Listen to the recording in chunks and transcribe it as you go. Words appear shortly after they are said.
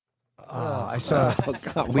I saw.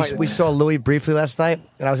 We saw Louis briefly last night,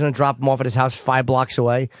 and I was going to drop him off at his house 5 blocks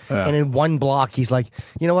away. And in 1 block, he's like,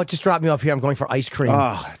 "You know what? Just drop me off here. I'm going for ice cream."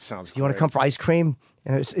 Oh, that sounds. You want to come for ice cream?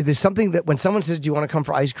 And there's something that when someone says, "Do you want to come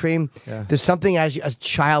for ice cream?" There's something as a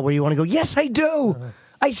child where you want to go, "Yes, I do.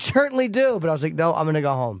 I certainly do." But I was like, "No, I'm going to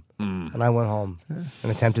go home." And I went home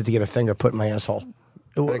and attempted to get a finger put in my asshole.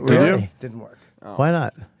 Really? Didn't work. Why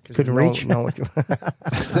not? Couldn't reach. No.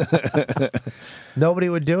 Nobody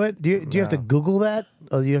would do it. Do you have to Google that,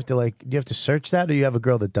 or do you have to search that, or you have a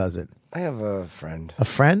girl that does it? I have a friend. A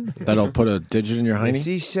friend that'll put a digit in your hiney.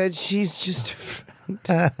 She said she's just a friend.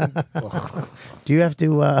 Do you have to?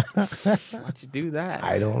 Why'd you do that?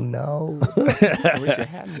 I don't know. I wish you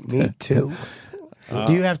hadn't. Me too.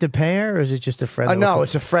 Do you have to pay her, or is it just a friend? No,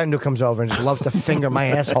 it's a friend who comes over and just loves to finger my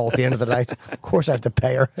asshole at the end of the night. Of course, I have to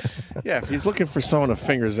pay her. Yeah, if he's looking for someone to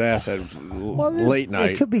finger his ass at late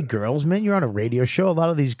night. It could be girls, man. You're on a radio show. A lot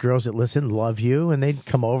of these girls that listen love you, and they'd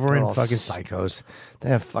come over They're and all fucking psychos.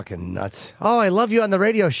 They're fucking nuts. Oh, I love you on the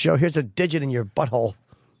radio show. Here's a digit in your butthole.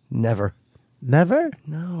 Never. Never?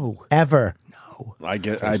 No. Ever? I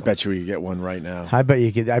bet you we could get one right now. I bet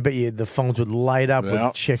you could. I bet you the phones would light up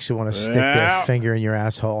with chicks who want to stick their finger in your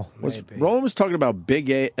asshole. Roland was talking about big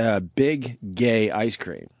gay ice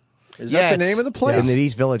cream. Is that the name of the place? In the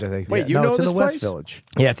East Village, I think. Wait, you know it's this in the West place? Village.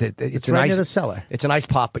 Yeah, it's an right ice near the cellar. It's an ice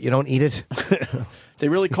pop, but you don't eat it. They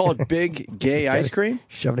really call it big gay ice cream?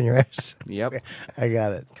 Shove it in your ass. Yep. I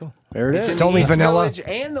got it. Cool. There it is. It's only vanilla. Village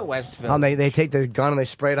and the West Village. They take the gun and they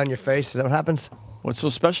spray it on your face. Is that what happens? What's so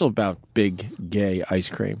special about big gay ice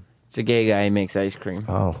cream? It's a gay guy who makes ice cream.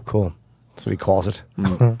 Oh, cool. That's what he calls it.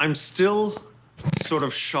 I'm still sort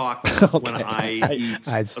of shocked when I eat.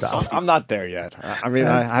 I'd stop. I'm not there yet. I mean,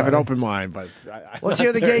 I have an open mind, but Let's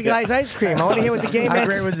hear the gay guy's ice cream. I want to hear what the gay How man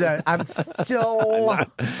great was that? I'm still.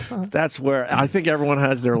 that's where I think everyone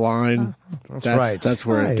has their line. That's right. That's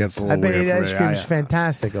where it gets a little I bet weird you the for ice me. cream's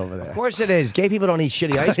fantastic over there. Of course it is. Gay people don't eat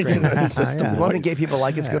shitty ice cream. It's just Yeah. one thing gay people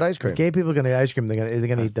like. It's good ice cream. If gay people are going to eat ice cream, they're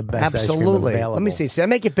going to eat the best ice cream Absolutely. available. Let me see. See, I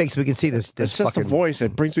make it big so we can see this. It's just a voice.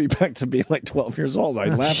 It brings me back to being like 12 years old. I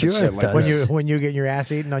laugh Sure at shit it like does. when you get your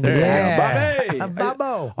ass eaten on your Yeah. back.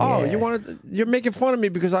 Bobbo. Oh, Yeah. you're making fun of me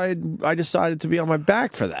because I decided to be on my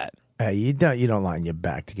back for that. You don't lie on your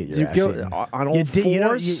back to get your You ass go eaten. on all You did- you know,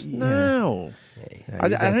 fours? you- No. I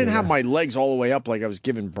didn't have my legs all the way up like I was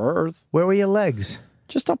giving birth. Where were your legs?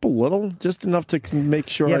 Just up a little, just enough to make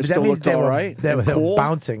sure I but that still means looked they all were, right. They were cool.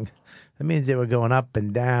 bouncing. That means they were going up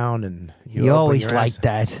and down, and You always like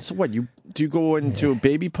that. So what? Do you go into a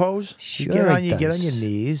baby pose? You get on your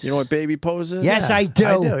knees. You know what baby pose is? Yes, I do.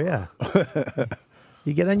 I do, yeah.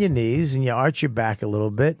 You get on your knees and you arch your back a little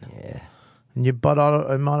bit. Yeah. And your butt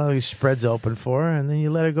automatically spreads open for her, and then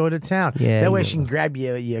you let her go to town. Yeah, that way you- she can grab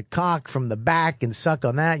your cock from the back and suck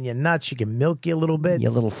on that, and your nuts. She can milk you a little bit.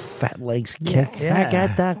 Your little fat legs kick. Yeah. I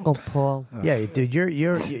got that, Uncle Paul. Yeah, dude,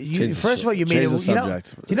 you Change the first of all, you made change it. the You know,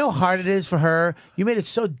 subject. do you know how hard it is for her? You made it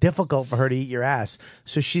so difficult for her to eat your ass.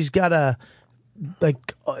 So she's got to,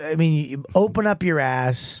 you open up your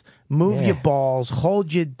ass, move your balls,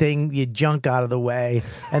 hold your junk out of the way,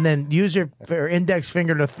 and then use her index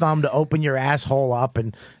finger to thumb to open your asshole up,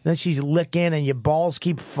 and then she's licking, and your balls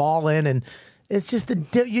keep falling, and it's just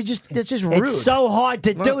it's just rude. It's so hard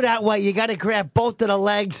to do that way. You got to grab both of the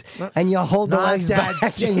legs and you hold the Not legs that.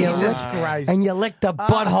 back and you Jesus lick, Christ. and you lick the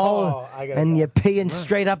butthole I gotta and go. you're peeing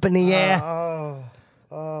straight up in the air.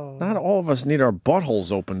 Not all of us need our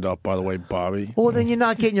buttholes opened up, by the way, Bobby. Well, then you're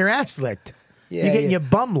not getting your ass licked. Yeah, you're getting yeah. your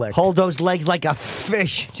bum licked. Hold those legs like a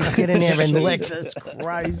fish. Just get in there and lick. Jesus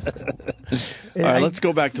Christ. All right, let's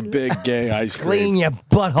go back to big gay ice cream. Clean your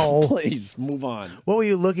butthole. Please, move on. What were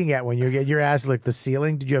you looking at when you were getting your ass licked? The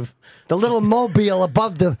ceiling? Did you have... The little mobile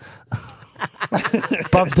above the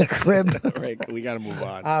crib. All right, we got to move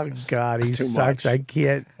on. Oh, God, he It's too sucks. much. I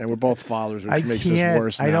can't. And we're both fathers, which I makes can't. this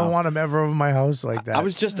worse now. I don't want him ever over my house like that. I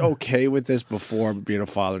was just okay with this before being a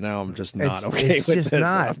father. Now I'm just not okay it's with just this.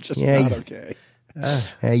 not. I'm just Yeah, not you- okay.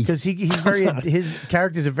 Hey, Because his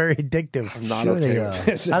characters are very addictive. I'm not Sure okay they with are.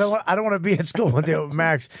 this. I don't want to be at school one day with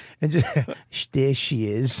Max and just there she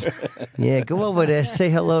is. yeah, go over there. Say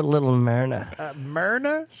hello to little Myrna.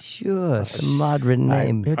 Myrna? Sure, it's a moderate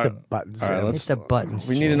name. Hit the buttons. All right, Sam. let's- Hit the buttons.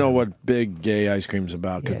 We need to know what big gay ice cream's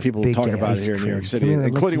about because Yeah, people big talk gay about it ice here in New York cream. City, Come here,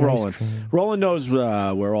 including lick the ice Roland. cream. Roland knows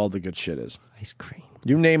where all the good shit is. Ice cream.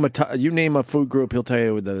 You name a food group, he'll tell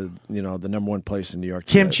you the number one place in New York.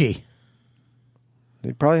 Kimchi.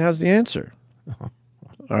 He probably has the answer. All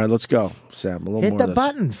right, let's go, Sam. A little Hit more the of this.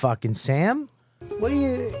 button, fucking Sam. What are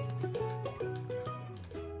you...